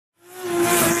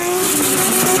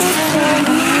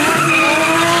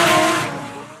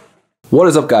What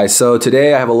is up, guys? So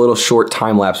today I have a little short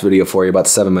time-lapse video for you, about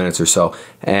 7 minutes or so,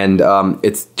 and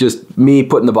it's just me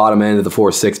putting the bottom end of the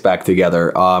 4.6 back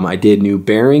together. I did new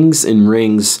bearings and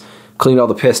rings, cleaned all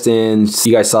the pistons.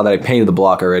 You guys saw that I painted the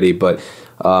block already, but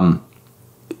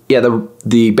yeah,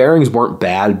 the bearings weren't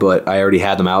bad, but I already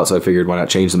had them out, so I figured why not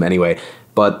change them anyway.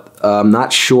 But I'm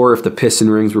not sure if the piston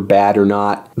rings were bad or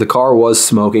not. The car was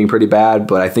smoking pretty bad,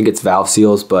 but I think it's valve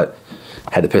seals, but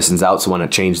had the pistons out, so why not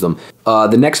change them.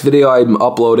 The next video I'm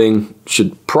uploading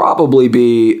should probably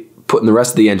be putting the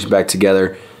rest of the engine back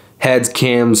together. Heads,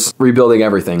 cams, rebuilding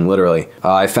everything, literally.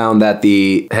 I found that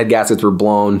the head gaskets were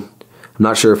blown. I'm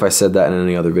not sure if I said that in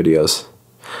any other videos.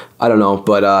 I don't know,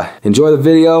 but enjoy the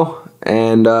video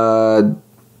and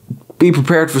be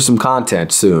prepared for some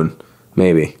content soon.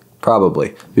 Maybe.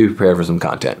 Probably. Be prepared for some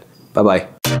content. Bye-bye.